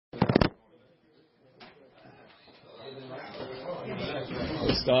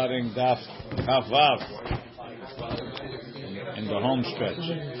Starting Daf Chavav in the home stretch.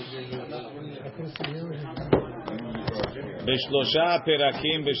 Bishlosha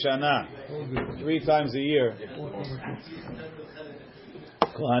perakim b'shana, 3 times a year.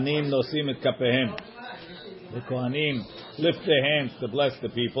 Kohanim nosim et kapehem. The Kohanim lift their hands to bless the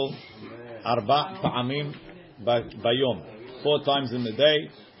people. Arba pa'amim bayom, 4 times in the day.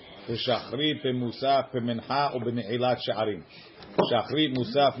 B'shachrit, b'musaf, b'mincha, u'b'ne'ilat sha'arim. Shachrit,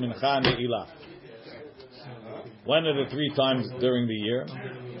 musaf, mincha, ne'ilah. When are the 3 times during the year?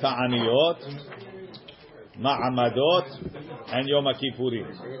 Ta'aniyot, Ma'amadot, and Yom Kippurim.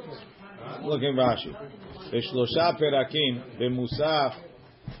 Look in Rashi. B'shlosha perakim, b'musaf,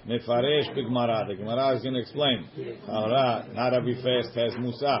 mefaresh b'gmara. The Gemara is going to explain. Not every fast has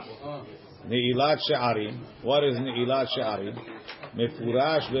musaf. Ne'ilat she'arim. What is Ne'ilat she'arim?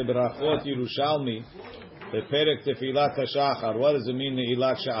 Mefurash be'brachot Yerushalmi be'perek tefilat hashachar. What does it mean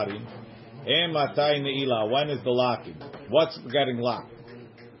Ne'ilat she'arim? Matai ne'ilah. When is the locking? What's getting locked?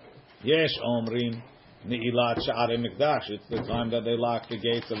 Yesh omrim Ne'ilat she'arei mikdash. It's the time that they lock the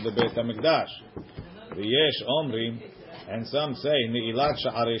gates of the Beit HaMikdash. Yesh omrim, and some say Ne'ilat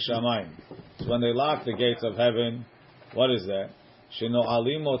she'arei shamayim. It's when they lock the gates of heaven. What is that?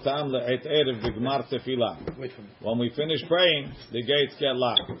 Sheno'alim otam le'et erev b'gmar tefilah. When we finish praying, the gates get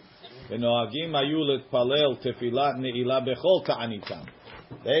locked. V'no'agim ayu letpalel tefilat ne'ilah bechol ta'anitam.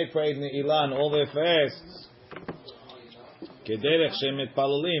 They prayed ne'ilah on all their fasts. Kederech shemet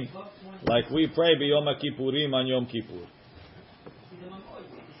palalim, like we pray b'yom kippurim on Yom Kippur.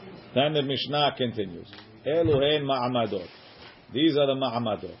 Then the Mishnah continues. Eluhen ma'amadot. These are the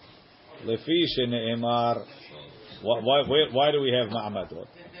ma'amadot. Lefi shene'emar. Why do we have ma'amadot?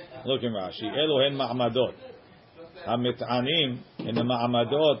 Look in Rashi. Eluhen ma'amadot. Hamit'anim, in the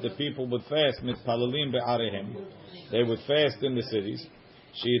ma'amadot, the people would fast mitpalalim be'arehem. They would fast in the cities.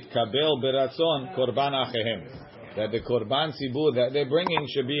 She'it kabel beratzon korban achehem. That the korban sibur that they're bringing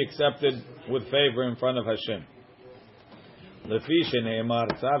should be accepted with favor in front of Hashem. Lefi shene'emar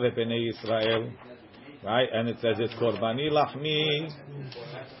tzave b'nei Yisrael. Right, and it says it's korbani lachmi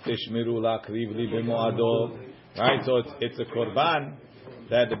tishmiru lakriv li b'moado. Right, so it's a korban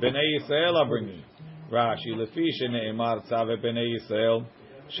that the Bnei Yisrael are bringing. Rashi lefi shene'emar tzave Bnei Yisrael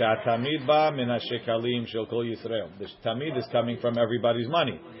she'tamid ba min hashekalim shel kol Yisrael. The tamid is coming from everybody's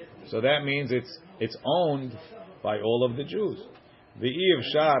money, so that means it's owned by all of the Jews. V'iv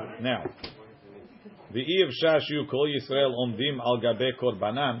shar now. V'iv shar shu kol Yisrael omdim al gabe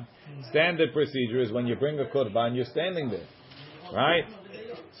korbanan. Standard procedure is when you bring a korban, you're standing there, right?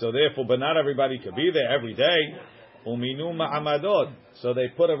 So therefore, but not everybody could be there every day. Uminu ma'amadot. So they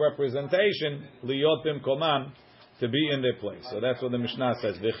put a representation liyot bimkomam to be in their place. So that's what the Mishnah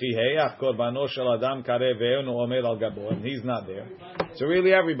says. V'chiheyach korbano shel adam karev ve'enu omer al gabo. And he's not there. So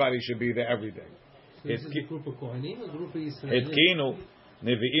really, everybody should be there every day. This is a group of Kohanim, a group of Israel. Etkinu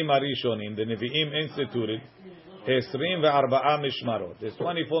nevi'im arishonim. The nevi'im instituted 24 mishmarot. There's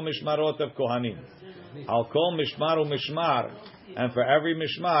 24 mishmarot of Kohanim. Al kol mishmar u'mishmar. And for every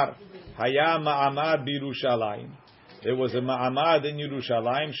mishmar, haya ma'amad b'Yerushalayim. There was a ma'amad in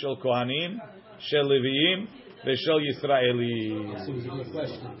Yerushalayim, shel Kohanim, shel Leviim, v'shel Yisraelim.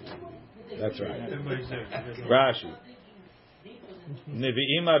 That's right. Rashi.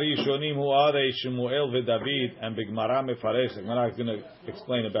 Nevi'im arishonim hu are Shemuel v'David, and b'Gemara mefaresh. The Gemara is going to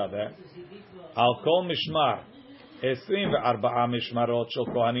explain about that. Al kol mishmar, 24 mishmarot shel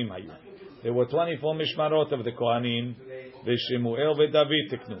Kohanim hayu. There were 24 mishmarot of the Kohanim. The Shemuel v'David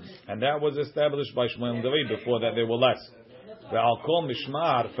tiknu, and that was established by Shemuel and David. Before that, there were less. The al kol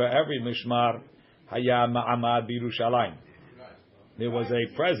mishmar, for every mishmar, haya ma'amad b'Yerushalayim. There was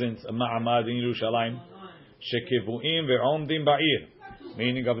a presence, a ma'amad in Yerushalayim, shekivuim ve'omdim ba'ir,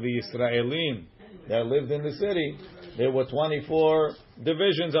 meaning of the Israelim that lived in the city. There were 24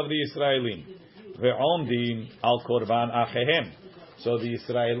 divisions of the Israelim. Ve'omdim al korban achehem. So the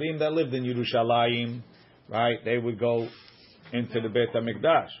Israelim that lived in Yerushalayim, right, they would go into the Beit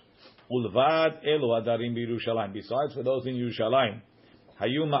HaMikdash. Ulvad elu adarim b'Yerushalayim. Besides for those in Yerushalayim,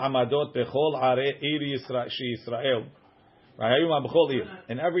 hayu ma'amadot bechol are ir Yisrael. Right, hayu ma'bechol ir.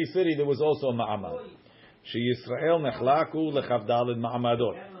 In every city there was also a ma'amad. She Yisrael nechlaku lechavdalid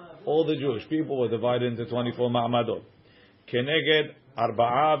ma'amadot. All the Jewish people were divided into 24 ma'amadot. Keneged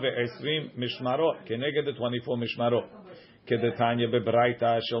arba'a ve'esrim mishmarot. Keneged the 24 mishmarot. Kedetanya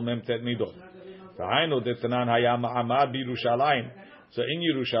bebraita shel memtet midot. So in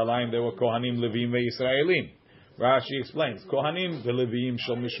Yerushalayim there were Kohanim, Levim, Yisraelim. Rashi explains Kohanim, the Levim,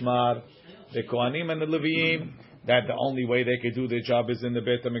 Shel Mishmar, the Kohanim and the Levim, that the only way they could do their job is in the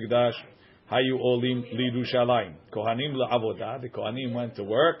Beit HaMikdash. Hayu olim liYerushalayim. Kohanim la'avodah. The Kohanim went to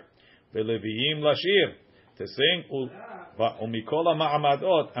work. Ve'leviim lashir, to sing. Umikol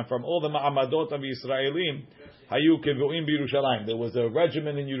ha'ma'amadot, and from all the ma'amadot of Yisraelim, hayu kevuim b'Yerushalayim. There was a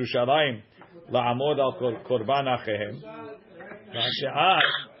regiment in Yerushalayim. La'amod al korban achehem.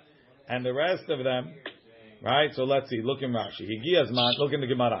 And the rest of them, right? So let's see. Look in Rashi. Higiyazman. Look in the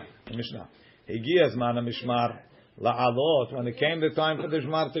Gemara, the Mishnah. Higiyazman mishmar la'alot. When it came the time for the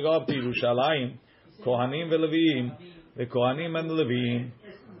Shmar to go up to Yerushalayim, Kohanim veLeviim, the Kohanim and the Leviim,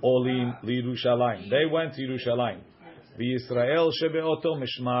 olim liYerushalayim. They went to Yerushalayim. The Yisrael shebeoto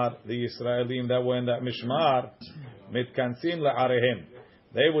mishmar. The Israelim that were in that mishmar, mitkansim le'arehem.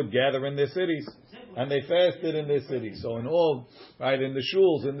 They would gather in their cities. And they fasted in their city. So in all, right, in the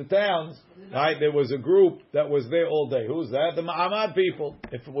shuls, in the towns, right, there was a group that was there all day. Who's that? The Ma'amad people.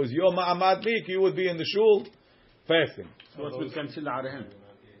 If it was your Ma'amad Lik, you would be in the shul fasting. So what would cancel Arehem?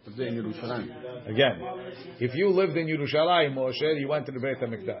 If they're in Yerushalayim. Again, if you lived in Yerushalayim, Moshe, you went to the Beit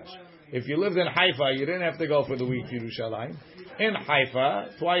HaMikdash. If you lived in Haifa, you didn't have to go for the week to Yerushalayim. In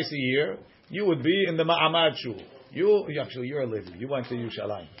Haifa, twice a year, you would be in the Ma'amad shul. You're a Levi. You went to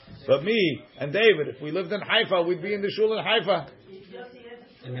Yerushalayim. But me and David, if we lived in Haifa, we'd be in the shul in Haifa.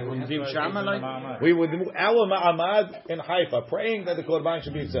 We would move our Ma'amad in Haifa, praying that the Korban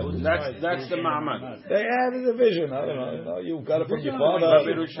should be accepted. That's the Ma'amad. They had a division. I don't know. You got it from your father.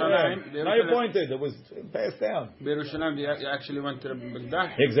 Now you pointed. It was passed down. Yerushalayim, they actually went to the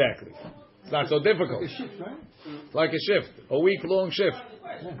Baghdad. Exactly. It's not so difficult. It's like a shift, a week-long shift.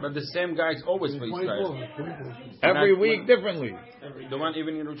 But the same guys always for Israel. Every week differently. The one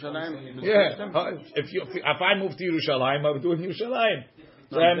even in Yerushalayim. Yeah. If I moved to Yerushalayim, I would do it in Yerushalayim.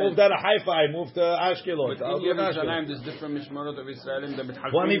 So I moved out of Haifa, I moved to Ashkelon. But in Yerushalayim, there's different mishmarot of Israel.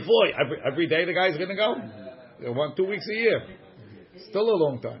 24. Every day the guy's going to go. 2 weeks a year. Still a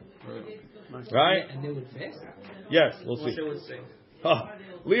long time. Right? And they would fast? Yes, we'll see.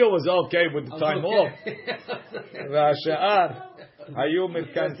 Leo was okay with the time off. Rasha'ar. Hayu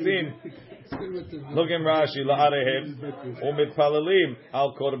mitkansim. Look in Rashi. La'arehem. Umitpalalim.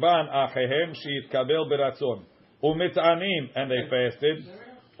 Al korban achehem sheyitkabel beratzon. Umit'anim. And they fasted.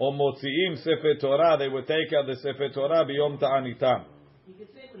 Umotziim sefer Torah. They would take out the sefer Torah biyom ta'anitam.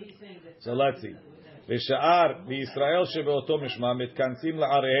 So let's see. V'sha'ar. V'Yisrael shebeoto mishma mitkansim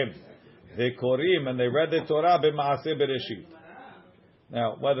la'arehem. They korim and they read the Torah b'maaseh bereshit.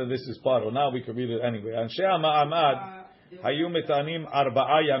 Now, whether this is part or not, we can read it anyway. Anshe Ma'amad hayu mitanim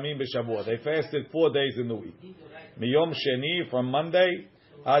arba'a yamim b'shavua. They fasted 4 days in the week. Miyom Sheni, from Monday,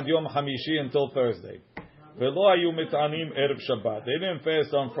 ad Yom Hamishi, until Thursday. Velo hayu mitanim erev Shabbat. They didn't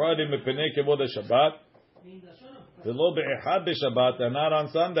fast on Friday mepnei kevod Shabbat. Velo be'echad b'Shabbat, and not on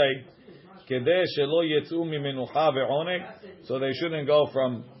Sunday. Kedei shelo yetzu mimenucha ve'oneg. So they shouldn't go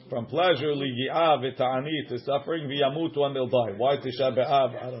from pleasure, ligi'ah, v'ta'ani, to suffering, v'yamut, when they'll die. Why Tisha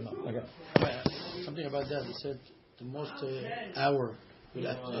B'Av? I don't know. Okay. Something about that. They said the most hour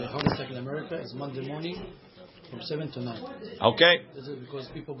at heart attack in America is Monday morning from 7 to 9. Okay. This is because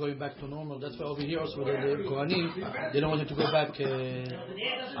people going back to normal. That's why over here also with the Kohanim, they don't want them to go back.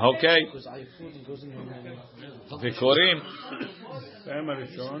 Okay. Because food goes in V'korim.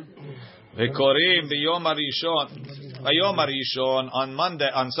 V'korim b'yom harishon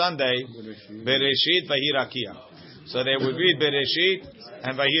on Sunday Bereshit v'hirakia. So they would read Bereshit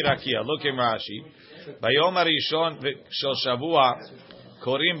and v'hirakia. Look in Rashi. B'yom harishon shel shavua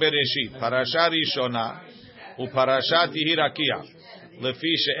korim Bereshit parasha rishona uparashat hirakia.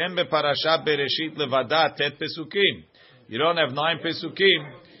 Lefi she'em beparashat Bereshit levada tet pesukim. You don't have 9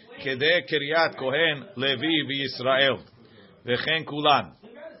 pesukim. Kedei Kiryat Kohen Levi v'Yisrael v'chen kulan.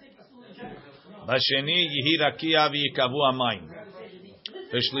 Basheni yihi rakia v'yikavu hamayim.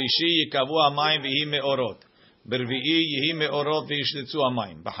 B'shlishi yikavu hamayim v'hi me'orot. B'rvi'i yihi me'orot v'yishlitzu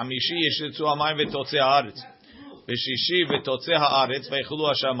hamayim. B'chamishi yishlitzu hamayim v'totzei haaretz. B'shishi v'totzei haaretz v'yichulu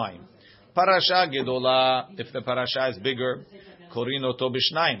hashamayim. Parasha gedola, if the parasha is bigger, korin oto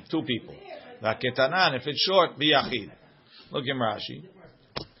b'shnayim, 2 people. V'ketanan, if it's short, b'yachid. Look in Rashi.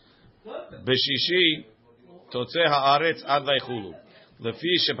 B'shishi totzei haaretz ad v'yichulu.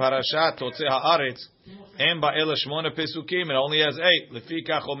 Lefi sheparashat totzei haaretz en ba'el 8 pesukim, it only has 8. Lefi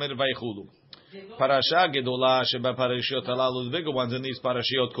kach omer v'yichulu. Parasha gedola sheba parashiyot halalu, the bigger ones in these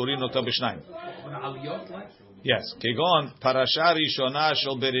parashiyot korin ota b'shnayim. Yes, kegon parasha rishona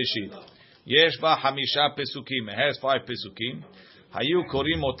shel Bereshit. Yesh ba 5 pesukim. It has 5 pesukim. Hayu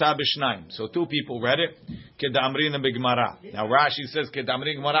korim ota b'shnayim. So 2 people read it. Kedamrin and b'Gemara. Now Rashi says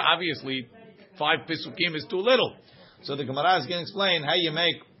kedamrin Gemara. Obviously, 5 pesukim is too little. So the Gemara is going to explain how you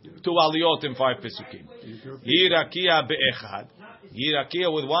make 2 aliyot in 5 pesukim. Yirakia be'echad.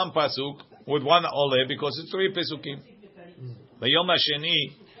 Yirakia with 1 pasuk. with one ole because it's 3 pesukim. V'yom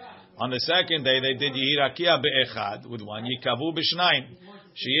hasheni, on the second day they did yihirakia be'echad with one, yikavu b'shnayim,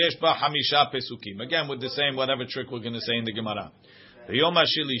 sheyesh ba hamisha pesukim. Again with the same whatever trick we're going to say in the Gemara. V'yom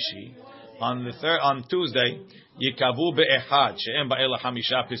hashilishi, on Tuesday, yikavu be'echad, she'em ba'ela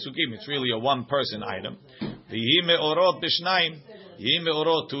hamisha pesukim. It's really a one-person item. V'yi me'orot b'shnayim, yi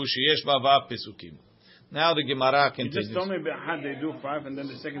me'orot tu sheyesh ba vav pesukim. Now the Gemara continues. You just told me be'echad they do 5, and then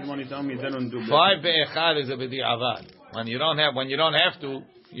the second one you tell me they don't do 5 be'echad is a b'di'avad. When you don't have to,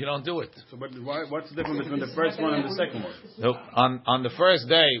 you don't do it. So, but what's the difference between the first one and the second one? So on the first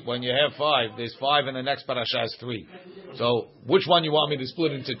day, when you have 5, there's 5, and the next parasha is 3. So which one you want me to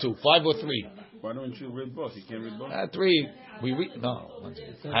split into 2, 5 or 3? Why don't you read both? You can't read both. 3. We read no.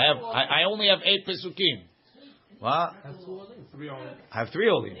 I only have 8 pesukim. What? I have 3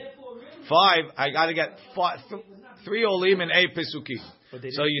 olim. 5. I got to get 3 olim and 8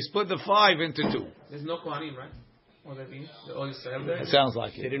 pesukim. So you split the 5 into 2. There's no kohanim, right? What that means? It sounds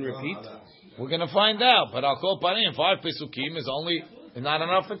like it. They didn't repeat? We're going to find out. But I'll call panim. 5 pesukim is only not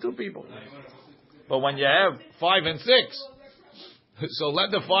enough for 2 people. But when you have 5 and 6, so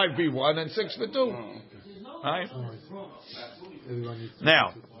let the 5 be 1 and 6 for 2. Right?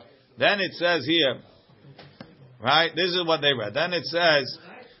 Now, then it says here, right? This is what they read. Then it says,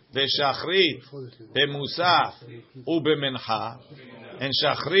 V'shachrit, b'musaf, u'b'mincha, and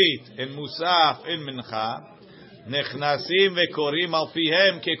shachrit, and musaf, and mincha, nechnasim ve'korim al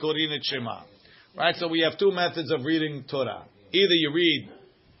pihem kekorin et shema. Right? So we have 2 methods of reading Torah. Either you read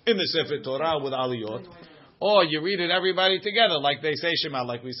in the Sefer Torah with aliyot, or you read it everybody together, like they say Shema,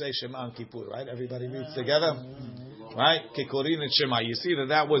 like we say Shema on Kippur, right? Everybody reads together, right? Kekorin et shema. You see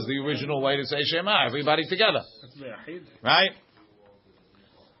that was the original way to say Shema, everybody together, right?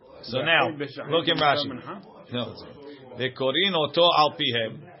 So now, look at Rashi. No, Vekorin oto al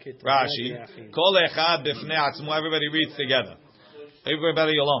pihem. Rashi. Kol echad b'fnei atzmo. Everybody reads together.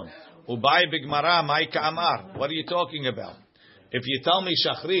 Everybody alone. Ubai b'gmara mai ka'amar. What are you talking about? If you tell me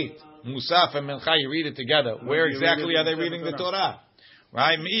shachrit, musaf, and mincha, you read it together. Where exactly are they reading the Torah?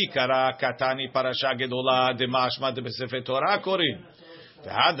 Right? Mi'ikara katani parasha gedola demashma de b'sefer Torah korin.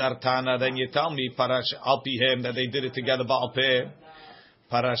 V'hadar tana. Then you tell me parasha al pihem that they did it together ba'al peh.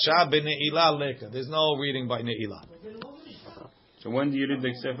 Parasha b'ne'ilah leka. There's no reading by ne'ilah. So when do you read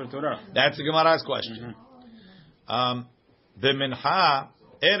the Sefer Torah? That's the Gemara's question. B'mincha,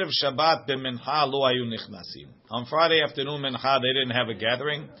 Erev Shabbat b'mincha lo ayu nichnasim. On Friday afternoon mincha they didn't have a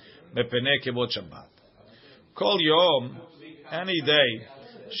gathering. B'penei kibot Shabbat. Kol yom, any day,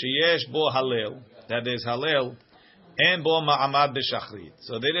 sheyesh bo halel, that is halel, and bo ma'amad b'shachrit.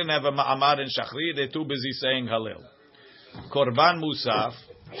 So they didn't have a ma'amad in shachrit, they're too busy saying halel. Korban musaf,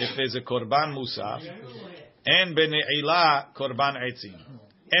 if there's a korban musaf, and bene'ilah korban etzim,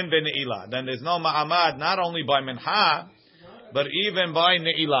 and bene'ilah, then there's no ma'amad not only by mincha, but even by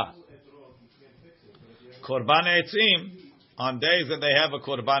ne'ilah. Korban etzim, on days that they have a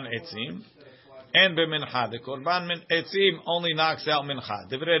korban etzim, and bemincha, the korban etzim only knocks out mincha.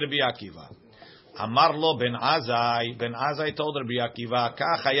 Divrei Rabbi Akiva. Amar lo ben Azai told Rabbi Akiva,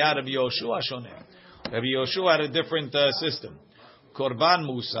 kach haya Rabbi Yoshua shoneh. Rabbi Yoshua had a different system. Korban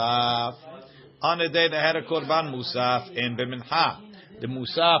Musaf. On the day they had a Korban Musaf in B'mincha. The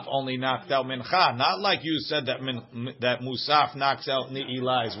Musaf only knocked out Mincha. Not like you said that Musaf knocks out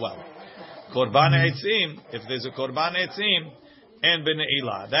Ne'ilah as well. Korban Eitzim, if there's a Korban Eitzim, and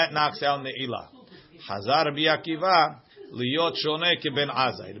B'Ne'ilah. That knocks out Ne'ilah. Hazar Rabbi Akiva, Liyot Shoneh ke Ben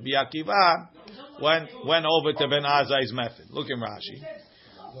Azai. Rabbi Akiva went over to Ben Azai's method. Look in Rashi.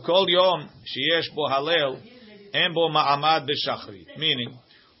 Kol yom sheyesh bo halel and bo ma'amad b'shachrit. Meaning,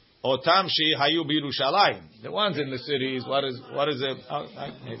 otam shehayu b'Yerushalayim. The ones in the cities, what is it?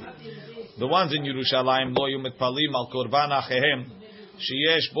 Maybe. The ones in Yerushalayim, lo yom mitpalim al korban achehem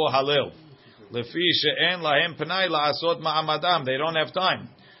sheyesh bo halel. Lefi she'en lahem pnai la'asot ma'amadam. They don't have time.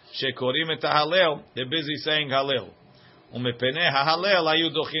 Shekorim et halel. They're busy saying halel. Umepeneh halel ayu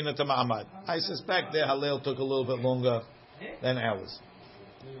dochin et ma'amad. I suspect their halel took a little bit longer than ours.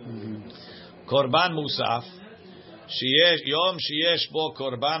 Korban Musaf, Yom Sheyesh Bo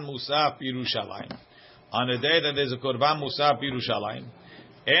Korban Musaf Yerushalayim. On the day that there's a Korban Musaf Yerushalayim,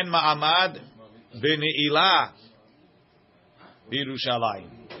 En Ma'amad B'Ne'ilah Yerushalayim.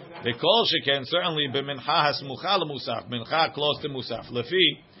 Because she can certainly B'Mincha Hasmucha L'Musaf, Mincha close to Musaf.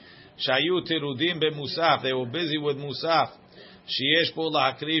 Lefi Shayu Tirudim B'Musaf. They were busy with Musaf. Sheyesh Bo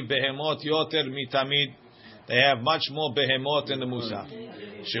La'akriv Behemot Yoter Mitamid. They have much more behemot in the musaf.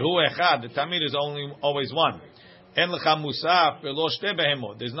 Shehu echad, the tamid is always one. En lecha musaf velo shte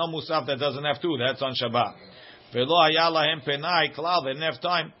behemot. There's no musaf that doesn't have two. That's on Shabbat. Velo haya lahem penai klal. They didn't have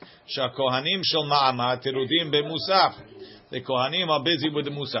time. Shakohanim shel ma'amad tirudim b'musaf. The Kohanim are busy with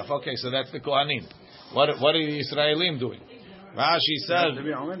the musaf. Okay, so that's the Kohanim. What are the Israelim doing? Rashi says. To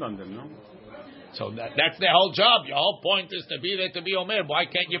be omed on them, no? So that's their whole job. Your whole point is to be there to be omer. Why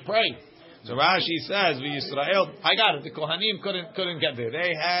can't you pray? So Rashi says, "We Israel." I got it. The Kohanim couldn't get there.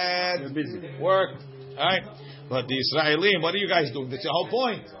 They had work. All right, but the Israelim, what are you guys doing? That's your whole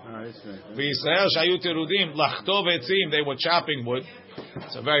point. The Israel shayu terudim lachtov etzim. They were chopping wood.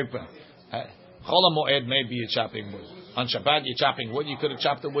 It's a very Chol HaMoed may be chopping wood. On Shabbat you're chopping wood. You could have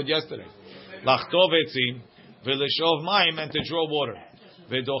chopped the wood yesterday. Lachtov etzim v'leshov mayim, and to draw water.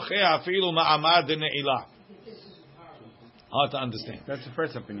 V'docheh afilu ma'amad ne'ilah. Hard to understand. That's the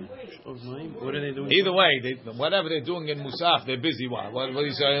first opinion. What are they doing? Either way, whatever they're doing in Musaf, they're busy. What are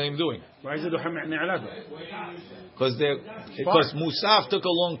Israelim doing? Why is it ne'ilah? Because Musaf took a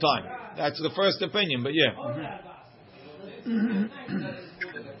long time. That's the first opinion, but yeah.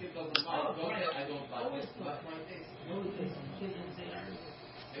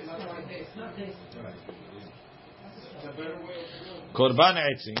 Korban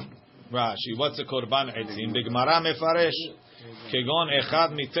etzim, Rashi. What's a korban etzim? B'Gemara mefaresh kegon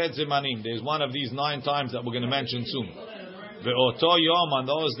echad mitet zemanim. There's one of these 9 times that we're going to mention soon. Ve'oto yom, on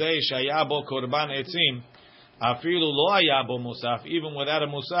those days shayabo korban etzim, afilu lo hayabo musaf. Even without a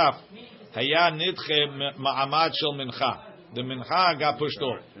musaf, haya nidche ma'amad shel mincha. The mincha got pushed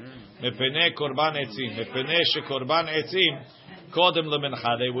off. Mepene korban etzim. Mepene she korban etzim kodem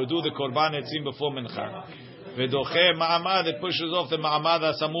lemincha. They would do the korban etzim before mincha. V'doche ma'amad, it pushes off the ma'amad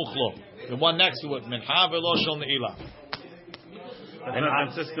hasamuch lo, the one next to it. Mincha v'lo shel ne'ilah. That's not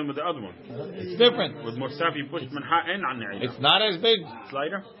consistent with the other one. It's different. With Musaf, you push minha and on ne'ilah. It's not as big. It's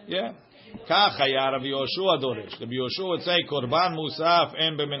lighter. Yeah. Kach haya Rabbi Yoshua doresh. Rabbi Yoshua would say korban musaf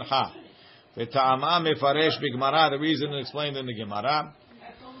en b'mincha. V'ta'ama mefaresh b'Gemara. The reason is explained in the Gemara.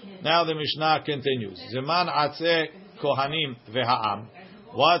 Now the Mishnah continues. Zeman atzeh kohanim v'ha'am.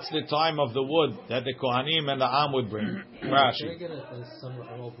 What's the time of the wood that the Kohanim and the Am would bring? Rashi. Can I get a summary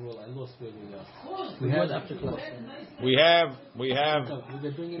overall? I lost where we are. We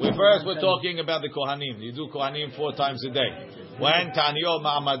First we're talking about the Kohanim. You do Kohanim 4 times a day. When Taniyot,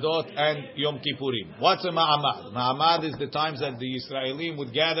 Ma'amadot, and Yom Kippurim. What's a Ma'amad? Ma'amad is the times that the Israelim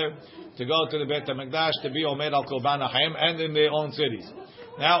would gather to go to the Beit HaMikdash to be Omer al Korban HaChaim and in their own cities.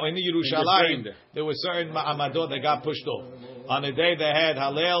 Now in the Yerushalayim, there were certain Ma'amadot that got pushed off. On the day they had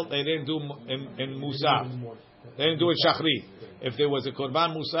Halel, they didn't do in Musaf. They didn't do it Shachrit. If there was a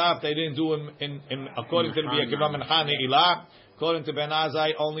Korban Musaf, they didn't do it in according to the Biyakiva Mincha Ne'ilah. According to Ben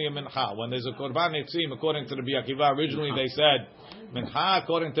Azai, only a Mincha. When there's a Korban Etzim, according to the Biyakiva, originally they said Mincha.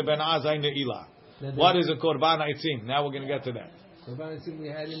 According to Ben Azai, Ne'ilah. What is a Korban Etzim? Now we're going to get to that. Korban Etzim we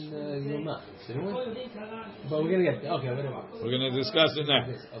had in Yoma, didn't we? But we're going to get okay. Whatever. We're going to discuss it now.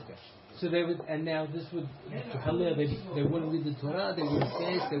 Okay. So they would, and now this would, they wouldn't read the Torah, they wouldn't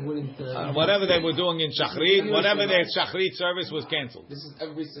fast, they wouldn't. Whatever they were doing in Shachrit, whatever their Shachrit service was cancelled. This is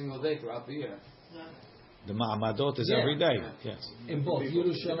every single day throughout the year. The Ma'amadot is every day. Yes. In both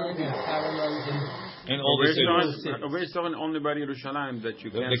Yerushalayim and parallel in all the cities. We're talking only about Yerushalayim that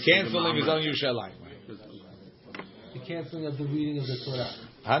you cancel. The cancelling is on Yerushalayim. The cancelling of the reading of the Torah.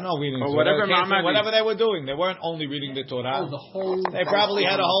 I know reading the Torah. Whatever they were doing, they weren't only reading the Torah. They probably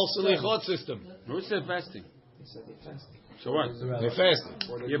had a whole selichot system. Who said fasting? So what? They fasted.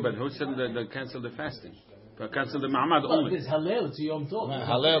 Yeah, but who said they canceled the fasting? They canceled the Ma'amad only. There's Halel, it's Yom Tov.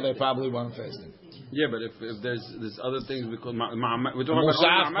 Halel, they probably weren't fasting. Yeah, but if there's other things because Ma'amad, we're talking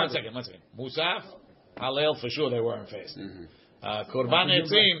Musaf, about Musaf. One second. Musaf, Halel, for sure they weren't fasting. Korban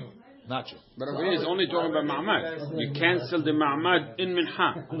Etzim, not true. But over here, it's only talking about Ma'amad. You cancel the Ma'amad in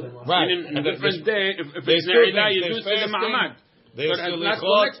Mincha. Right. In a different day, if it's Ne'ilah, you do still the Ma'amad. There's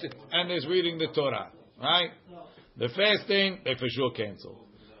selichot and there's reading the Torah. Right? The fasting, they for sure canceled.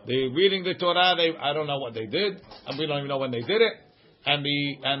 The reading the Torah, I don't know what they did, and we don't even know when they did it. And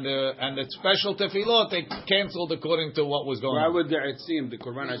the special tefillot they canceled according to what was going on. Why would the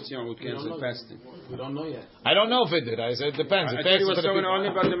Korban Etzim would cancel fasting? We don't know yet. I don't know if it did. I said it depends. I thought he was talking only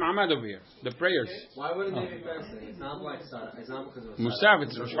about the Ma'amad over here, the prayers. Why wouldn't they be fasting? It's not like Sarah. It's not because of Musaf,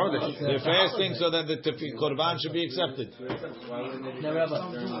 it's Rosh Chodesh. They're fasting so that the Korban should be accepted. Why wouldn't they be fasting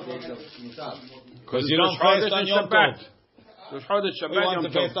during the days of Musaf? Because you don't fast on Yom Tov. Rosh Chodesh, Shabbat, You want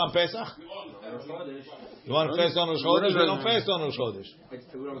to fast on Pesach? You want to fast on Rosh Chodesh? We don't fast on Rosh Chodesh.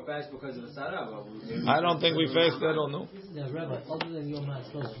 We don't fast because of the Sarah. I don't think we fast. I don't know. Now, Rabbi, other than Yom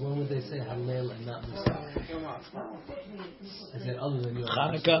HaAtzmaut, when would they say Hallel and not Musaf? I said other than Yom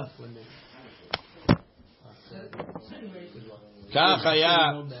Hanukkah. כך היה,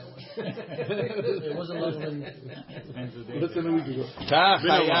 כך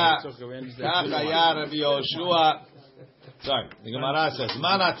היה רבי יהושע. Sorry, the Gemara says,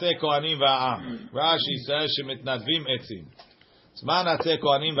 "Zman atzeh kohanim va'am." Rashi says, "Shemitnadvim etzim." Zman atzeh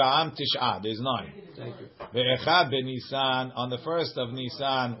kohanim va'am tish'ah. There's 9. Ve'echad ben Nisan, on the first of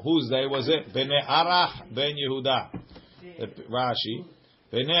Nisan, whose day was it? Bnei Arach ben Yehuda. Rashi,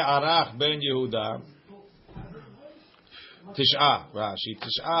 Bnei Arach ben Yehuda. Tish'ah, Rashi.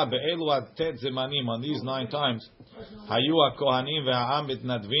 Tish'ah be'elu atet zemanim. On these 9 times, hayu kohanim ve'am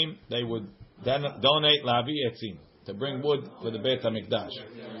mitnadvim. They would then donate lavi etzim, to bring wood for the Beit HaMikdash.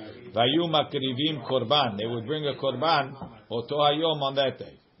 Vayu makrivim korban. They would bring a korban oto hayom on that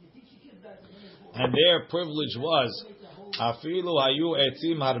day. And their privilege was afilu hayu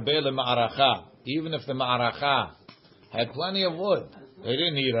etzim harbe le'ma'aracha. Even if the ma'aracha had plenty of wood, they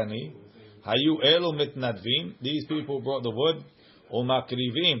didn't need any. Hayu elu mitnadvim. These people brought the wood. O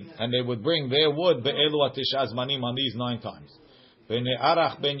makrivim, and they would bring their wood be'elu atishah zmanim on these 9 times. Bnei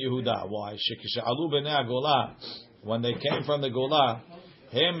Arach ben Yehuda. Why? Shekishalu bnei Agola. When they came from the Gola,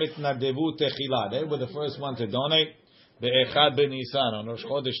 hem mitnadevu techila. They were the first one to donate. Be'echad ben Nisan, on Rosh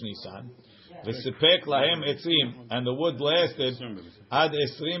Chodesh Nisan. V'sipek lahem etzim, and the wood lasted ad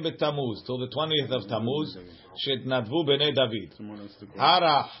esrim betamuz, till the 20th of Tammuz. Shetnadvu bnei David.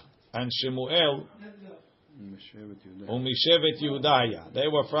 Arach and Shemuel umishevet Yehudaya. They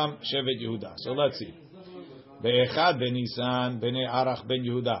were from Shevet Yehuda. So let's see. Be'echad ben Nisan, bnei Arach ben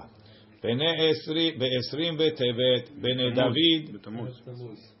Yehuda. Be'esrim betevet, bnei David,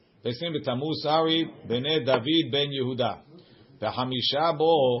 be'esrim betamuz, sorry, bnei David ben Yehuda. Be'hamisha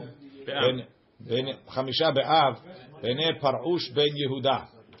bo, Chamisha be'av, bnei Parush ben Yehuda.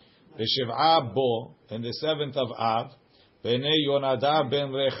 Be'shiv'a bo, in the 7th of Av, bnei Yonadav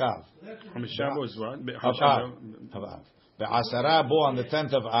ben Rechav. Chamisha bo is what? Av. Be'asara bo, on the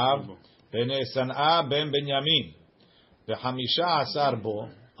 10th of Av, bnei San'a ben Benyamin. Be'hamisha asar bo,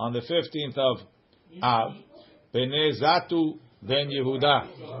 on the 15th of Av, bnei Zatu ben Yehuda.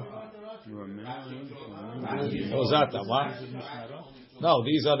 Zata, what? No,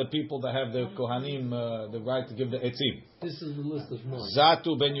 these are the people that have the Kohanim, the right to give the etzim. This is the list of 9.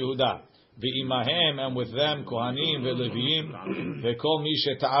 Zatu ben Yehuda. V'imahem, and with them, Kohanim ve'Leviim, ve'kol mi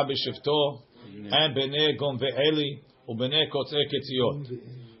sheta'a b'shivto, and bnei Gon ve'Eli, u'bnei kotzei ketziot.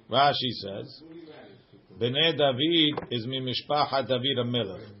 Rashi says, Bnei David is mimishpachat David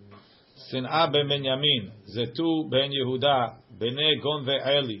HaMelech. Sin'a ben Benyamin, Zetu ben Yehuda, Bnei Gon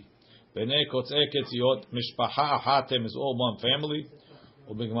ve'Eli, Bnei kotzei ketziot, mishpacha ahatem is all one family.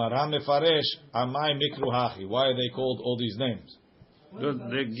 U'b'Gemara mefaresh, amai mikru hachi. Why are they called all these names?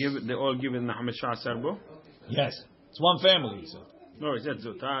 They all give in the Hamisha Sarbo? Yes, it's one family, he said. No, he said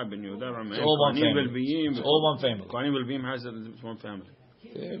Zota ben Yehuda. It's all one family. It's all one family. Kohanim Velvim has one family.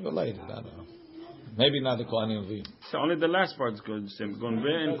 They're related, I don't know. Maybe not the Kohanim Velvim. So only the last part is good. Same. Gonve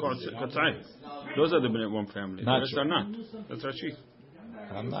and Kotzai. Those are the one family. The rest are not. That's Rashi.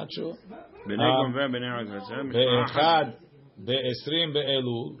 I'm not sure. Bnei Gonve, Bnei Kotzai. Be'echad, be'esrim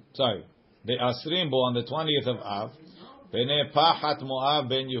be'elul. Sorry. Be'asrim bo on the 20th of Av. Bnei Pachat Moab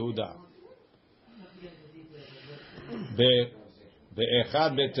ben Yehuda.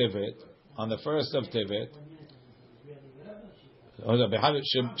 Be'echad be'tevet, on the 1st of Tevet.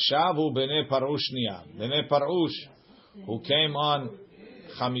 Shavu bnei Parush Niyam. Bnei Parush, who came on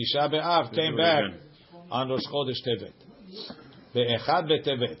Chamisha be'av, came back on Rosh Chodesh Tevet. Be'echad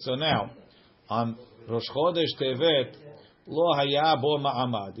be'tevet. So now, on Rosh Chodesh Tevet, lo haya bo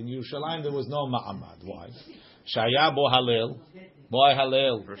ma'amad. In Yerushalayim there was no ma'amad. Why? Shaya bo halel. Why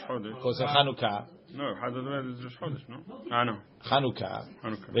halel? Because of Chanukah. No, Hadadad is Rosh Chodesh, no? No. Chanukah.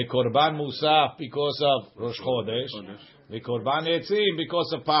 The Korban Musaf because of Rosh Chodesh. The Korban Etzim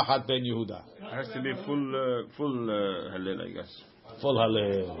because of Pachat ben Yehuda. It has to be full Halel, I guess. Full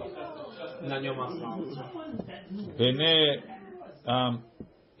Halel. Bnei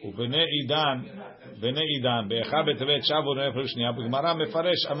Idan, Be'echad beTevet shavu bnei Parush Niyam. Gemara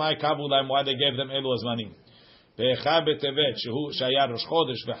mefaresh amai kavu laim, why they gave them elu azmanim. Be'echad beTevet shaya Rosh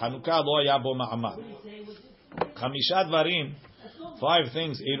Chodesh veChanukah lo haya bo ma'amad. Chamisha dvarim, 5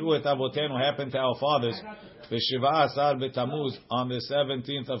 things iru et avotenu, happened to our fathers. Be'shiva asar beTammuz, on the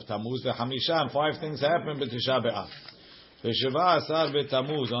 17th of Tammuz. Ve'chamisha, and 5 things happened beTisha B'Av. Be'shiva asar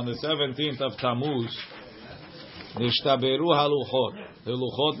beTammuz, on the 17th of Tammuz. Nishtaberu haluchot. The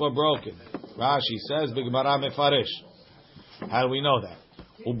luchot were broken. Rashi says, B'Gemara mefaresh. How do we know that?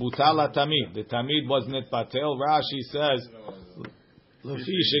 Ubutala tamid. The tamid was nitpatel. Rashi says,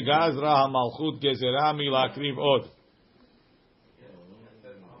 L'fi shegazra hamalchut gezerah milakriv od.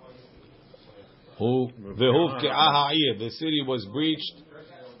 Who v'huvke'ah ha'ir. The city was breached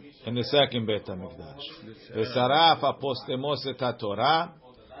in the second Beit HaMikdash. V'saraf apostemos et HaTorah.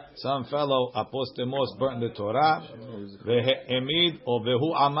 Some fellow apostemos burnt the Torah. Ve'emid or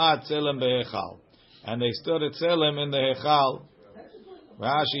ve'hu amad tzelem be'echal. And they stood at tzelem in the Hechal.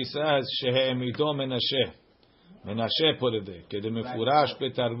 Rashi says she'emido Menashe. Menashe put it there. Kedemifurash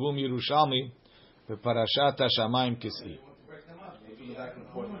betargum Yerushalmi beparashat Hashamayim Kis'i.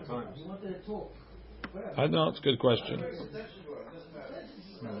 I know, it's a good question.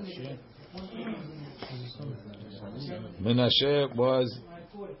 Menashe was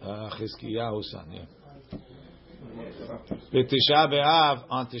Chizkiyahu's son, yeah. B'Tisha B'Av,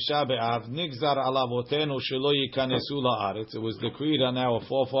 on Tisha B'Av, Nigzar alavotenu shelo yikanesu la'aretz. It was decreed on our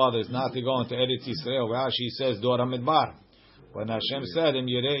forefathers not to go into Eretz Yisrael. Rashi says, Dor HaMidbar. When Hashem said, Im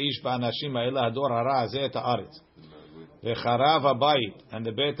yireh ish ba'anashim ha'ela hador hara hazeh et ha'aretz. V'charav habayit, and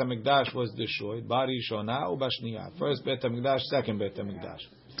the Beit HaMikdash was destroyed. Barishona u'bashniya. First Beit HaMikdash, second Beit HaMikdash.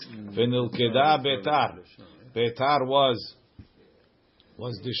 V'nilkeda Beitar. Beitar was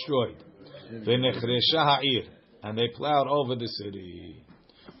destroyed. V'nechresha ha'ir. And they plowed over the city.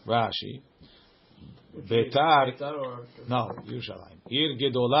 Rashi. Beitar. No, Yerushalayim. Ir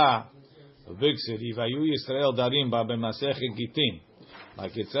Gedolah, a big city. Vayu Yisrael darim ba b'masechet Gitin.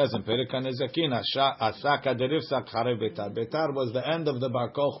 Like it says in Perek HaNezakin, Asaka derifsak charev Beitar. Beitar was the end of the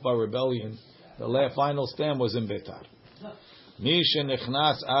Bar Kokhba rebellion. The final stand was in Beitar. Mi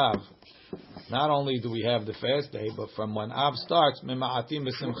shenichnas Av. Not only do we have the fast day, but from when Av starts, Mema'atim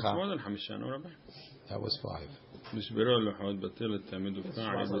b'simcha. That was 5. בשבירו לחוד בטל תמיד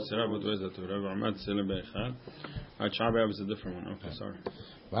ופעל בסירה בדויז התורה ועמד סלם באחד. Tisha B'Av is a different one. Okay, sorry.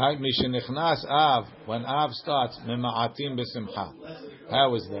 Right, Mishenichnas Av, when Av starts, Mema'atim b'simcha.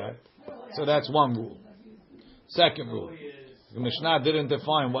 How is that? So that's one rule. Second rule, the Mishnah didn't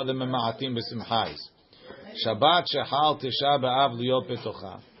define what the Mema'atim b'simcha is. Shabbat shechal Tisha B'Av liot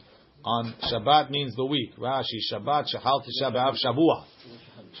betocha. On Shabbat means the week. Rashi, Shabbat shechal Tisha B'Av Shavua.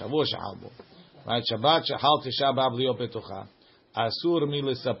 Shavua shechal bo. Right, Shabbat shechal Tisha B'Av liot betocha. Asur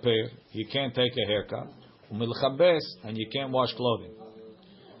milisaper, you can't take a haircut. Umilchabes, and you can't wash clothing.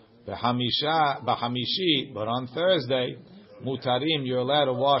 B'hamishi, but on Thursday, mutarim, you're allowed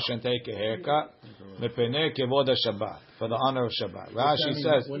to wash and take a haircut. Mepenei kevod Shabbat, for the honor of Shabbat. Rashi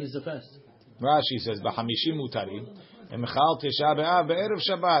says, when is the fast? Rashi says, b'hamishi mutarim, and mechal Tisha B'Av be'erev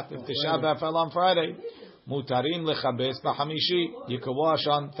Shabbat. If Tisha B'Av fell on Friday, mutarim lechabes b'hamishi, you can wash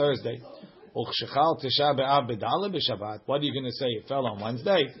on Thursday. Uchshechal Tisha B'Av b'dale b'Shabbat. What are you going to say? It fell on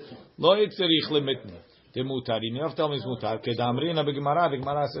Wednesday. Lo yitzerich limitni. The mutarim. You have to tell me it's mutar. Kedamrina b'Gemara. The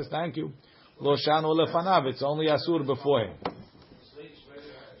Gemara says, thank you. Lo shanu lefanav. It's only asur before him.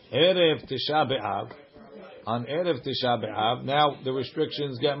 Erev Tisha B'Av. On Erev Tisha B'Av, now the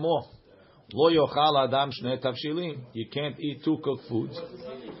restrictions get more. Lo yochal adam shnei tavshilim. You can't eat 2 cooked foods.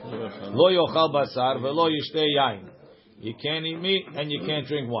 Lo yochal basar ve'lo yishtei yain. You can't eat meat and you can't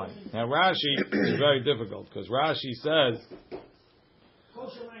drink wine. Now Rashi is very difficult because Rashi says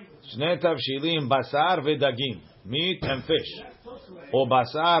Shnei tavshilim basar v'dagim, meat and fish, or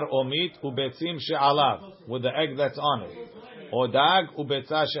basar or meat ubetzim she'alav, with the egg that's on it, or dag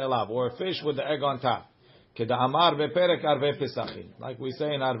ubetza she'alav, or a fish with the egg on top. Keda'amar ve'perek arvei pesachim, like we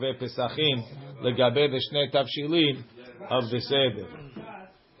say in arvei pesachim legabe the shnei tavshilim of the seder.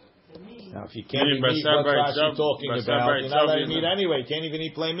 Now, if you can't eat meat, what's Rashi talking about? You're not allowed to eat anyway. You can't even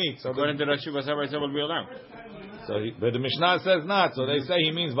eat plain meat. So according to Rashi, basar by itself will be allowed. So, but the Mishnah says not. So they say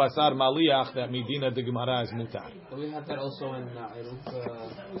he means basar maliach, that midina de Gemara is mutar. We have that also in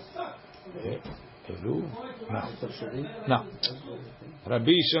Eruv. No.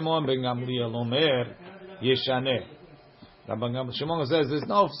 Rabbi Shimon ben Gamliel Omer Yeshaneh. Rabbi Shimon says there's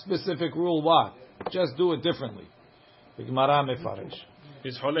no specific rule. What? Just do it differently. The Gemara mefarish.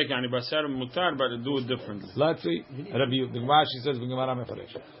 It's holek yani basar mutar, but do it differently. Let's see. Rabbi, the Rashi says the Gemara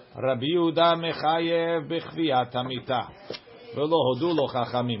mefarish. Rabbi Yehuda mechayev b'chviyat hamita, v'lo hodu lo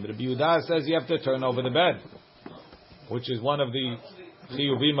chachamim. Rabbi Yehuda says you have to turn over the bed, which is one of the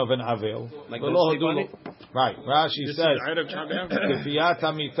chiyuvim of an avel. Like v'lo hodu lo. Right. Rashi says b'chviyat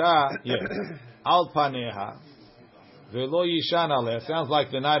hamita. Yeah. Al paneha. V'lo yishan aleh. Sounds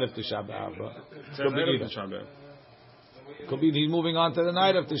like the night of Tisha B'Av, but could be he's moving on to the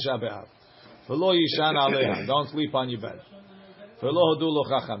night of Tisha B'Av. V'lo yishan aleh. Don't sleep on your bed. V'lo hodu lo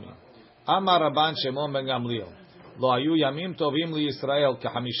chachamim. Amar Rabban Shimon ben Gamliel. Lo hayu yamim tovim li Yisrael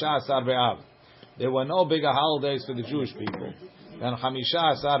k'hamisha asar be'av. There were no bigger holidays for the Jewish people than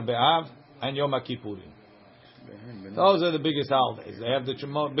Hamisha Asar Be'av and Yom Kippurim. Those are the biggest holidays. They have the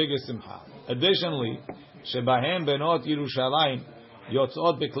biggest simcha. Additionally, Shebahem Benot Yerushalayim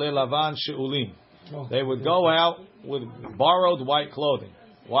Yotzot B'Klei Lavan She'ulim. They would go out with borrowed white clothing.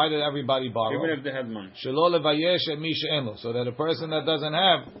 Why did everybody borrow? Even if they had money. Shelo levayesh et mi she'en lo, so that a person that doesn't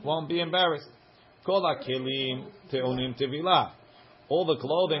have won't be embarrassed. Kol hakelim te'onim tevilah. All the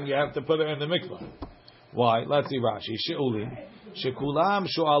clothing you have to put it in the mikvah. Why? Let's see Rashi. She'ulim. Shekulam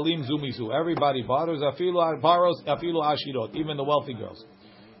sho'alim zumizu. Everybody borrows afilu ashirot, even the wealthy girls.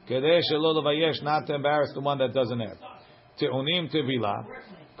 Kedei shelo levayesh, not to embarrass the one that doesn't have. Te'onim tevilah.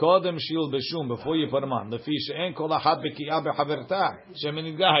 Kodem shil b'shum, before you put them on. Lefi she'en kol ahad beki'ah bechaverta.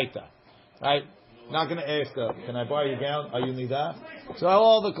 She'menidga hayta. Right? Not going to ask her, can I buy your gown? Are you nidah? So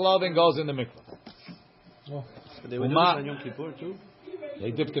all the clothing goes in the mikvah. They would do this on Yom Kippur too?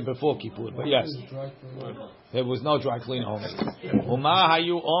 They dipped it before Kippur, but yes. There was no dry clean only. Uma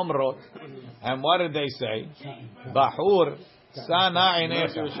hayu omrot. And what did they say? Bahur sana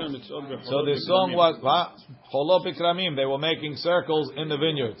inecha. So the song was Holot bikramim. They were making circles in the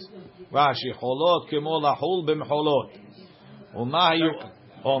vineyards. Rashi Holot kimo lahul bimholot. Uma hayu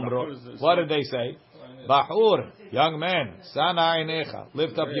omrot. What did they say? Bahur, young man, sana inecha.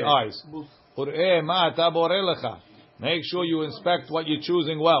 Lift up your eyes. Ur'eh ma ata boreh lecha. Make sure you inspect what you're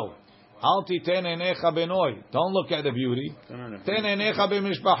choosing well. Al titen einecha benoy. Don't look at the beauty. Ten einecha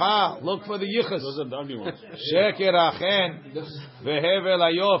b'mishpacha. Look for the yichus. Those are the ugly ones. Sheker achen vehevel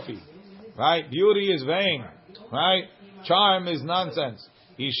ayofi. Right? Beauty is vain. Right? Charm is nonsense.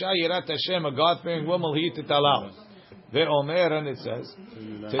 Isha yirat Hashem, a God-fearing woman, he titalal. Ve'omer, and it says,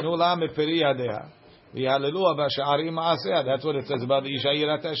 Tenu la meperi yadeha. V'yalelu b'sha'arim ma'aseh. That's what it says about the Isha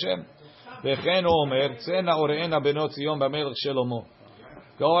yirat Hashem. V'chen omer, tzena oreena benot Zion b'melech Shlomo.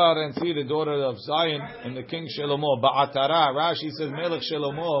 Go out and see the daughter of Zion and the king Shlomo. Ba'atara, Rashi says Melech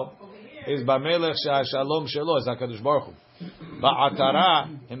Shlomo is b'melech shalom shelo, is HaKadosh Baruch Hu.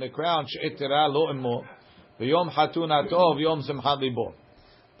 Ba'atara, in the crown, she'etira lo immo. V'yom hatunato, v'yom simchat libo.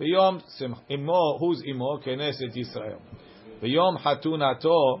 V'yom immo, who's immo? Knesset Yisrael. V'yom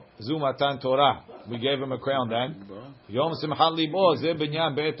hatunato, zu matan Torah. We gave him a crown then. Yom simchat libo, ze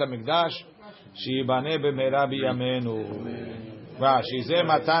binyan beit hamikdash, she'ibane b'meira b'yamenu. Rashi, ze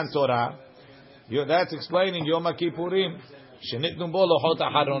matan Torah. That's explaining Yom Kippurim. Shenitnu bo lohot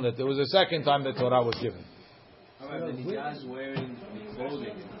aharonet. It was the second time the Torah was given. However, the guy's wearing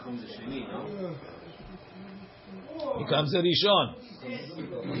clothing becomes a sheni, no? Becomes a rishon.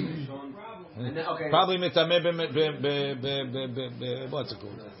 And then, okay. Probably mitameh what's it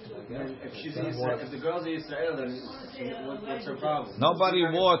called? If the girl's in Israel, then what's her problem? Nobody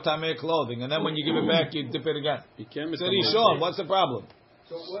wore tameh clothing, and then when you give it back, you dip it again. It's a rishon. What's the problem?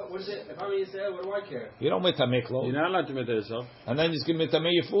 So what is it? If I'm in Israel, what do I care? You don't wear tameh clothing. You're not allowed to make yourself. And then just give me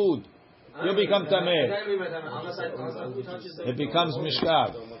tameh your food. You become tameh. It becomes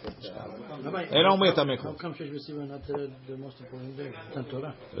mishkav. They don't wear tameh How clothing. come Shesh B'Sivan not the most important day? Matan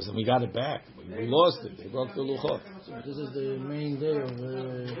Torah. Listen, we got it back. We lost it. They broke the luchot. But this is the main day of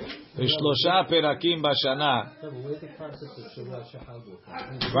V'shlosha perakim b'shana. Where's the concept of Shabbat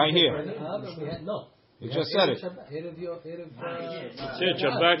Shehalbo? Right here. No. You just said it. Say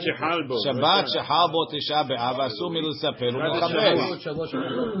Shabbat Shehalbo. Shabbat shehalbo tisha b'av asu milusaper u'mechabez.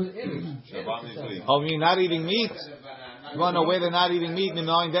 Oh, you're not eating meat? You want to know where they're not eating meat in the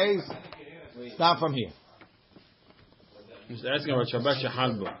 9 days? It's not from here. He's asking about Shabbat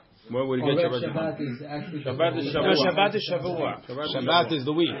Shehalbo. Where would you get Shabbat Shehalbo? Shabbat is actually Shabbat is Shavua. Shabbat is Shavua. Shabbat is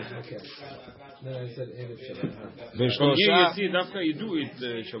the week. No, I said Erev Shabbat. From here you V'shlosha. see, Dafka, you do eat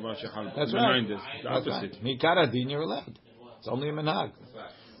Shabbat Shehalbo. That's The right. 9 days. The That's opposite. right. Mikaradin, you're allowed. It's only a minhag.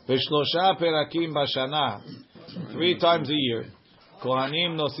 V'shlosha perakim b'shana. 3 times a year.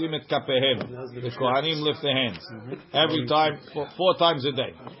 Kohanim nosim et kapehem. The Kohanim lift their hands. Every time, 4 times a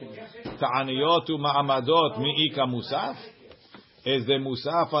day. Ta'aniyot u'ma'amadot mi'ika musaf. Is the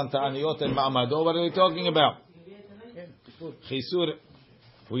musaf on ta'aniyot and ma'amadot? What are they talking about? Chisur.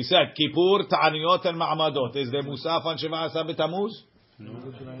 We said Kippur, ta'aniyot and ma'amadot. Is there musaf on Sheva Asar b'Tamuz? No.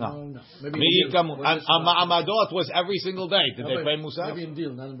 Maybe Mi'ika in mu- and ma'amadot was every single day. Did they pay musaf? Maybe in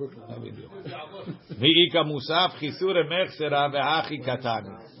Deal, not in Brooklyn. Mi'ika musaf chisur emechsera ve'achi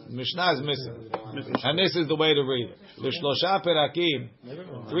katani. Mishnah is missing. And this is the way to read it. L'shlosha perakim,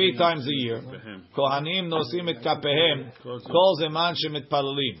 3 times a year. Kohanim nosim et kapehem, kol zeman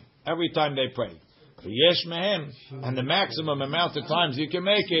shemitpalalim. Every time they pray. V'yesh mehem, and the maximum amount of times you can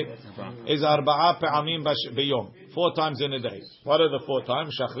make it is 4 pe'amim b'yom. 4 times in a day. What are the 4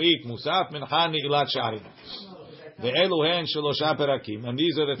 times? Shachrit, Musaf, Mincha, Ni'ilat Sha'arim. Ve'elu hen shelosha perakim. And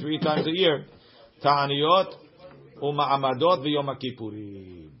these are the 3 times a year. Ta'aniyot, u'ma'amadot, v'yom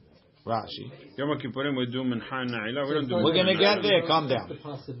ha'kippurim. Rashi. Yom Kippurim we do Mincha and Na'ila. We don't do We're going to get there. Calm down. The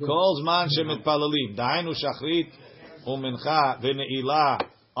possibility. Kol zman shemitpalalim. Da'ainu shachrit, u'mincha, v'ne'ilah,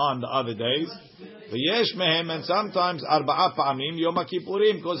 on the other days. V'yesh mehem, and sometimes arba'a pa'amim Yom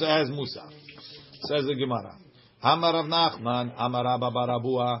Kippurim because it has Musaf. Says the Gemara. Amar Rav Nachman, Amar Rabba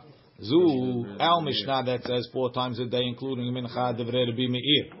Barabua, Zu, El Mishnah that says 4 times a day, including Mincha, Devrei Rabbi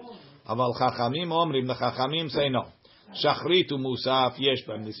Meir. Aval Chachamim Omrim, the Chachamim say no. Shachrit Musaf, Yesh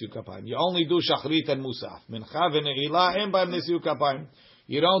B'em Nisiut Kapayim. You only do Shachrit and Musaf. Mincha v'Ne'ilah, Em B'em Nisiut Kapayim.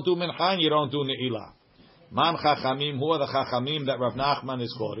 You don't do Mincha and you don't do Ne'ilah. Man Chachamim, who are the Chachamim that Rav Nachman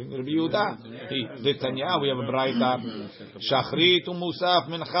is quoting? Rabbi Yehuda. L'Tanya, we have a Braita. Shachrit Musaf,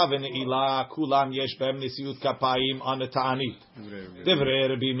 Mincha v'Ne'ilah, Kulam Yesh B'em Nisiut Kapayim on the Ta'anit. Divrei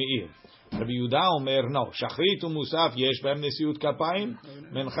Rabbi Meir. Rabbi Yehuda Omer, no. Shachrit Musaf, Yesh B'em Nisiut Kapayim.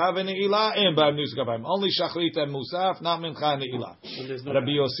 Mincha v'Ne'ilah, Em B'em Nisiut Kapayim. Only Shachrit and Musaf, not Mincha and Ne'ilah.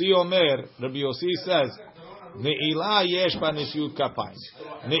 Rabbi Yossi Omer, Rabbi Yossi says, Ne'ilah Yesh B'em Nisiut Kapayim.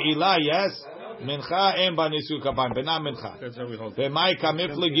 Ne'ilah, yes. Mincha Em B'em Nisiut Kapayim, but not Mincha. That's how we hold. B'mai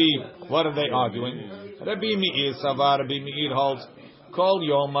Kamiflagi, what are they arguing? Rabbi Meir Savar, Rabbi Meir holds, Kol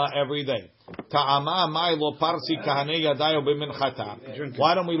Yoma every day. Ta'ama mai lo parsi kahanei yadayo b'minchata.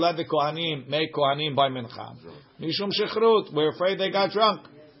 Why don't we let the kohanim make kohanim by mincha? Mishum shechrut. We're afraid they got drunk.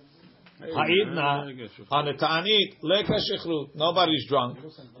 Ha'idna on the ta'anit leka shechrut. Nobody's drunk.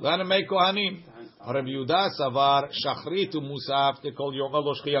 Let them make kohanim. Rabbi Yehuda savar shachrit umusaf. They call yom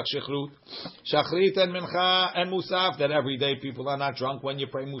lo shchiach shechrut. Shachrit and mincha and musaf. That every day people are not drunk when you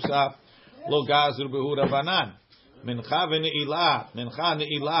pray musaf. Lo gazur behu rabanan. Mincha v'ne'ilah. Mincha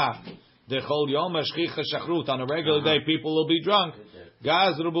ne'ilah. The Chol Yom Shchicha Shachrut. On a regular day, people will be drunk.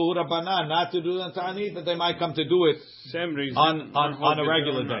 Gaz Rubu Rabbanan, not to do the Ta'anit, but they might come to do it Same reason. on a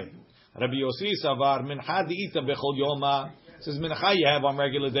regular day. Rabbi Yossi Savar Mincha Di'ita Bechol Yoma says Mincha you have on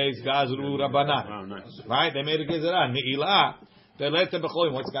regular days. Gaz Rubu Rabbanan. Oh, nice. Right? They made a Gezerah. Ne'ilah. They let the Bechol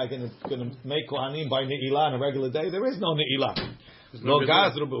Yom. What's guy going to make Kohanim by Ne'ilah on a regular day? There is no Ne'ilah. No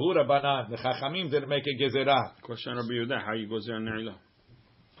Gaz Rubu Rabbanan. The Chachamim didn't make a Gezerah. Question Rabbi Yehuda, how you go there on Ne'ilah?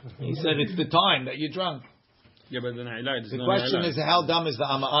 He said it's the time that you're drunk. Yeah, but the Ne'ilah is The question is, how dumb is the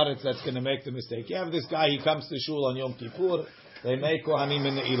Amaretz that's going to make the mistake? You have this guy, he comes to shul on Yom Kippur, they make Kohanim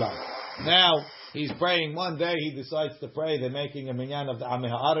in the Ilah. Now, he's praying one day, he decides to pray, they're making a minyan of the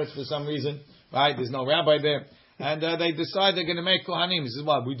Amei Haaretz for some reason, right? There's no rabbi there. And they decide they're going to make Kohanim. He says,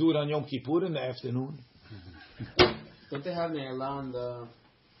 what, we do it on Yom Kippur in the afternoon? Don't they have Ne'ilah on the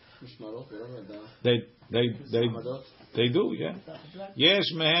Mishmarot, whatever the... They do, yeah.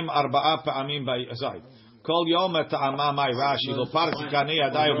 Yesh mehem arba'a pa'amim sorry. Kol yom ta'ama mai Rashi lo parsi kanei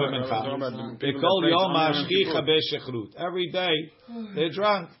adayu b'mincha. Kol yom shchicha be'shechrut. Every day they're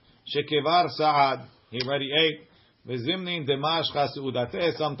drunk. Shekevar sa'ad. He already ate. V'zimnin demashcha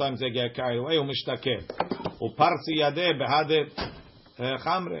su'udateh. Sometimes they get carried away. U'mishtaker. U'parsi yadeh behadeh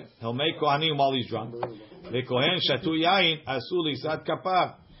chamre. He'll make kohanim while he's drunk. V'kohen shatu yain asu lisat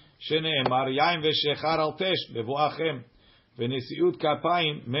kapav. שנאמר יין ושחר על תש בבואכם ונשיאות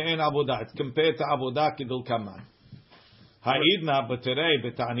כפיים מעין עבודה. It's compared to עבודה כדלקמן. העידנה בתרי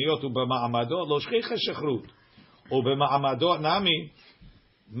בתעניות ובמעמדות לא שכיחה שכרות ובמעמדות נמי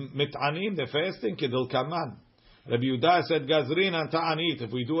מתענים the fasting כדלקמן. Rabbi Yehuda said גזרין על תענית.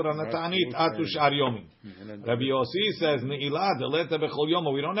 If we do it on a תענית עד שאר יומי. Rabbi Yossi says נעילה דלתה בכל יום.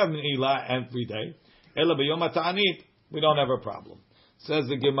 We don't have נעילה every day אלא ביום התענית we don't have a problem. Says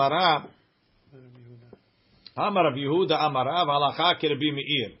the Gemara, Amar Rav Yehuda Amarav halacha k'Rabbi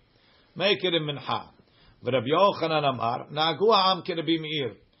Meir. Make it in mincha. V'Rav Yochanan Amar nagu ha'am k'Rabbi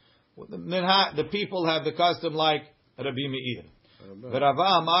Meir. Minha, the people have the custom like Rabbi Meir.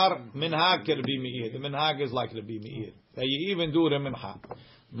 V'Rava Amar minhag k'Rabbi Meir. The minhag is like Rabbi Meir. That you even do it in mincha.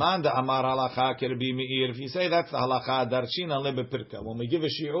 Manda Amar halacha k'Rabbi Meir. If you say that's the halacha, darshina lebe pirka. When we give a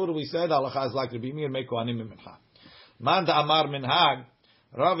shiur, we say the halacha is like Rabbi Meir. Make kohanim in mincha. Manda Amar minhag.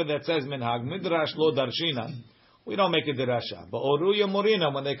 Rava that says minhag midrash lo darshina. We don't make a derasha. But oruya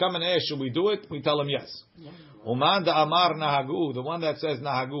morina, when they come and ask, should we do it? We tell them yes. Umanda Amar nahagu, the one that says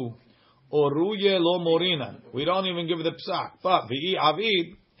nahagu, oruya lo morina. We don't even give the psak. But v'i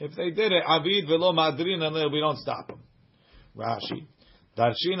avid, if they did it, avid velo madrina, we don't stop them. Rashi.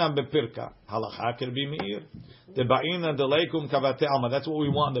 Darshina bepirka. Halacha Rabbi Meir. Deba'ina deleikum kavate alma. That's what we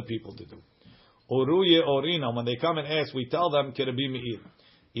want the people to do. Oruye orina. When they come and ask, we tell them Rabbi Meir.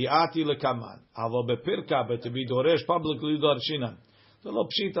 Iati lekaman. Avo bepirka, but to be doresh publicly darshina. Lo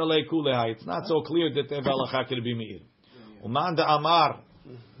pshita leikuleha. It's not so clear that they're halacha Rabbi Meir. Umanda Amar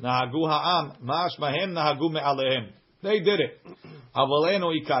nahagu ha'am mash mahem nahagu me'alehem. They did it.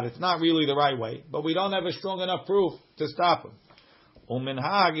 Avaleno ikar. It's not really the right way, but we don't have a strong enough proof to stop them.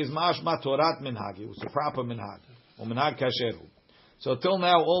 Uminhag is mashma torat minhag. It was a proper minhag. Uminhag kasheru. So till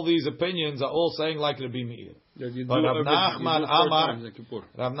now, all these opinions are all saying like Rabbi Meir. But Rav Nachman Amar,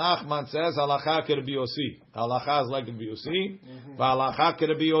 Rav Nachman says halacha Rabbi Yossi. Halacha is like Rabbi Yossi. Halacha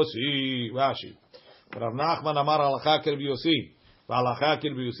Rabbi Yossi. Rashi. Rav Nachman Amar halacha Rabbi Yossi. Halacha Rabbi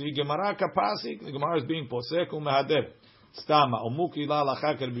Yossi. Gemara kapasik. The Gemara is being posek umehader. Stama umuki la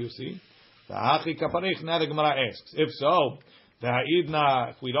halacha Rabbi Yossi. Hachi kaparich. Now the Gemara asks, if so,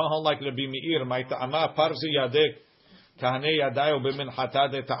 if we don't hold like Rabbi Meir, my ta'ama parsi yadek.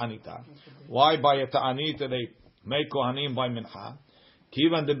 Why by a ta'anita they make kohanim by mincha?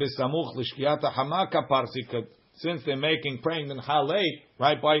 Kivan de besamuch l'shkiyata hamaka parsika. Since they're praying mincha late,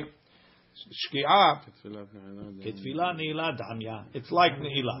 right by shkiyah, ketfilah ne'ilah damya. It's like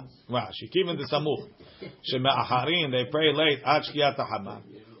ne'ilah. Rashi. Kivan de samuch sheme'aharin they pray late at shkiyata hama.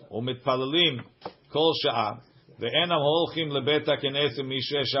 Umitpalalim kol sha'ah. Not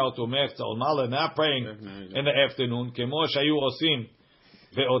praying in the afternoon,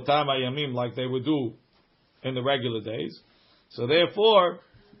 like they would do in the regular days. So therefore,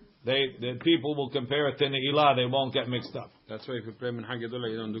 the people will compare it to Ne'ilah. They won't get mixed up. That's why if you pray Mincha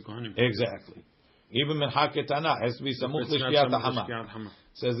Gedolah, you don't do Kohanim. Exactly. Even Mincha Ketana has to be Samuch L'Shkiyat HaHama.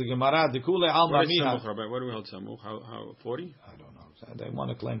 Says the Gemara, Dekule Alma Miha. What do we hold Samuch? How 40? I don't know. They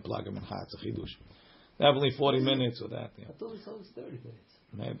want to claim Plagim Mincha. It's a Chidush. Definitely 40 minutes or that. Yeah. I thought it was 30 minutes.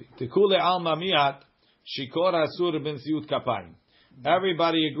 Maybe. Tikule alma miat shikor asur ben siut kapayim.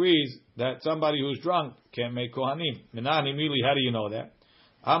 Everybody agrees that somebody who's drunk can't make kohanim. Minani mili, how do you know that?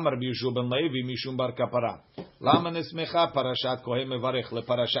 Amar b'Yeshua ben Levi mishum bar kapara. Lama nesmecha parashat kohen mevarech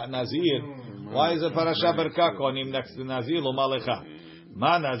leparashat nazir. Why is a parashat berka kohanim next to nazir lo malecha?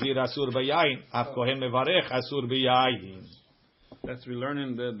 Ma nazir asur b'yayin af kohen mevarech asur b'yayin. That's we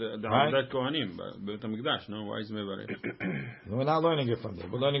learning the right? Kohanim, but Mikdash. No, why is Mevarech? We're not learning it from there.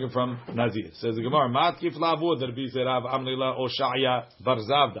 We're learning it from Nazir. Says the Gemara, Matkif lavud Rabbi Zerav Amnila Oshaya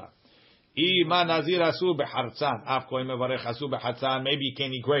Barzavda. I ma Nazir asu behartzan. Af kohen mevarech asu behartzan. Maybe you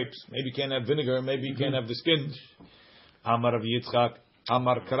can't eat grapes. Maybe you can't have vinegar. Maybe you can't have the skin. Amar Rav Yitzchak.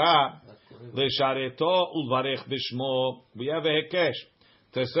 Amar Kra. Leshareto ulvarech bishmo. We have a hekesh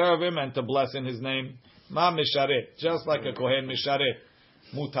to serve him and to bless in his name. Ma misharet, just like a kohen misharet,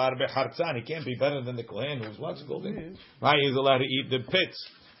 mutar behartzan. He can't be better than the kohen who's what's called in. Right? He's allowed to eat the pits.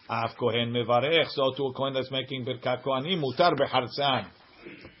 Af kohen mevarech. So to a kohen that's making birkat kohanim, mutar behartzan.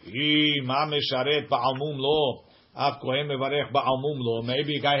 Ma misharet ba'al mum lo. Af kohen mevarech ba'al mum lo.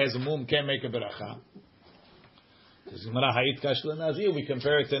 Maybe a guy has a mum, can't make a beracha. We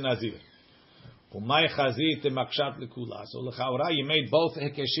compare it to nazir. Umay chazit makshat lekula. So lechaura, you made both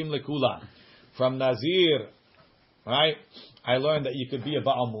hekeshim lekula. From Nazir, right? I learned that you could be a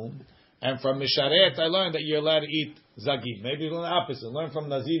Baal Mum, and from Misharet, I learned that you're allowed to eat Zagim. Maybe learn the opposite. Learn from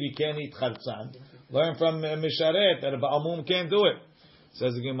Nazir, you can't eat Chartzan. Learn from Misharet that a Baal Mum can't do it.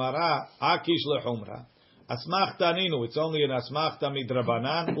 Says the Gemara, Akish lechumra. Asmach taninu. It's only an asmach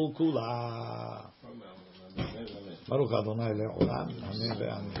midrabanan ulkula. Baruch Adonai le'olam. Amen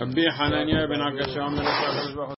ve'amen.